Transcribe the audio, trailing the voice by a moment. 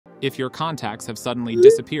If your contacts have suddenly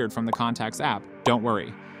disappeared from the Contacts app, don't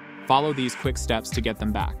worry. Follow these quick steps to get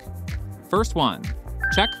them back. First one,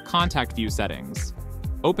 check Contact View settings.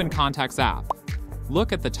 Open Contacts app.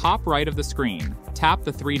 Look at the top right of the screen, tap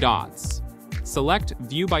the three dots. Select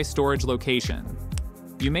View by Storage Location.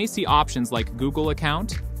 You may see options like Google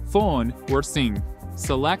Account, Phone, or Sync.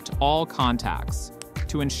 Select All Contacts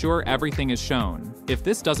to ensure everything is shown. If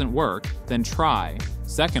this doesn't work, then try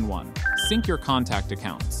second one, sync your contact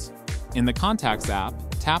accounts. In the Contacts app,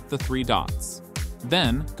 tap the three dots.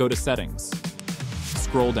 Then go to Settings.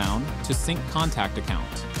 Scroll down to Sync Contact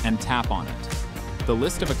Account and tap on it. The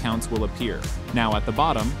list of accounts will appear. Now at the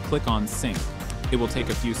bottom, click on Sync. It will take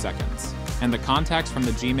a few seconds, and the contacts from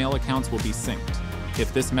the Gmail accounts will be synced.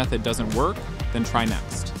 If this method doesn't work, then try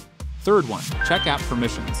next. Third one, check app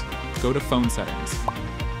permissions. Go to Phone Settings.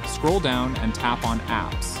 Scroll down and tap on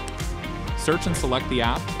Apps. Search and select the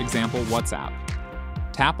app, example WhatsApp.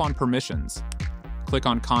 Tap on Permissions. Click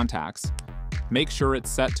on Contacts. Make sure it's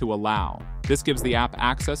set to Allow. This gives the app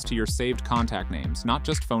access to your saved contact names, not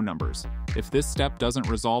just phone numbers. If this step doesn't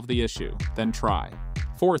resolve the issue, then try.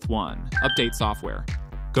 Fourth one, update software.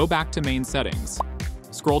 Go back to Main Settings.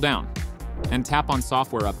 Scroll down and tap on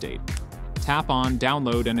Software Update. Tap on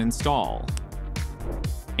Download and Install.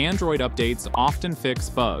 Android updates often fix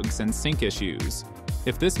bugs and sync issues.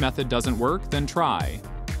 If this method doesn't work, then try.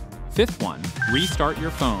 Fifth one, restart your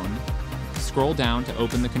phone. Scroll down to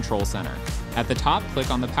open the Control Center. At the top, click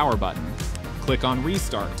on the power button. Click on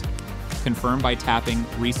Restart. Confirm by tapping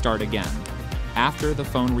Restart again. After the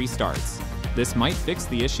phone restarts, this might fix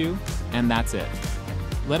the issue, and that's it.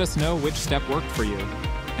 Let us know which step worked for you,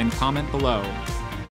 and comment below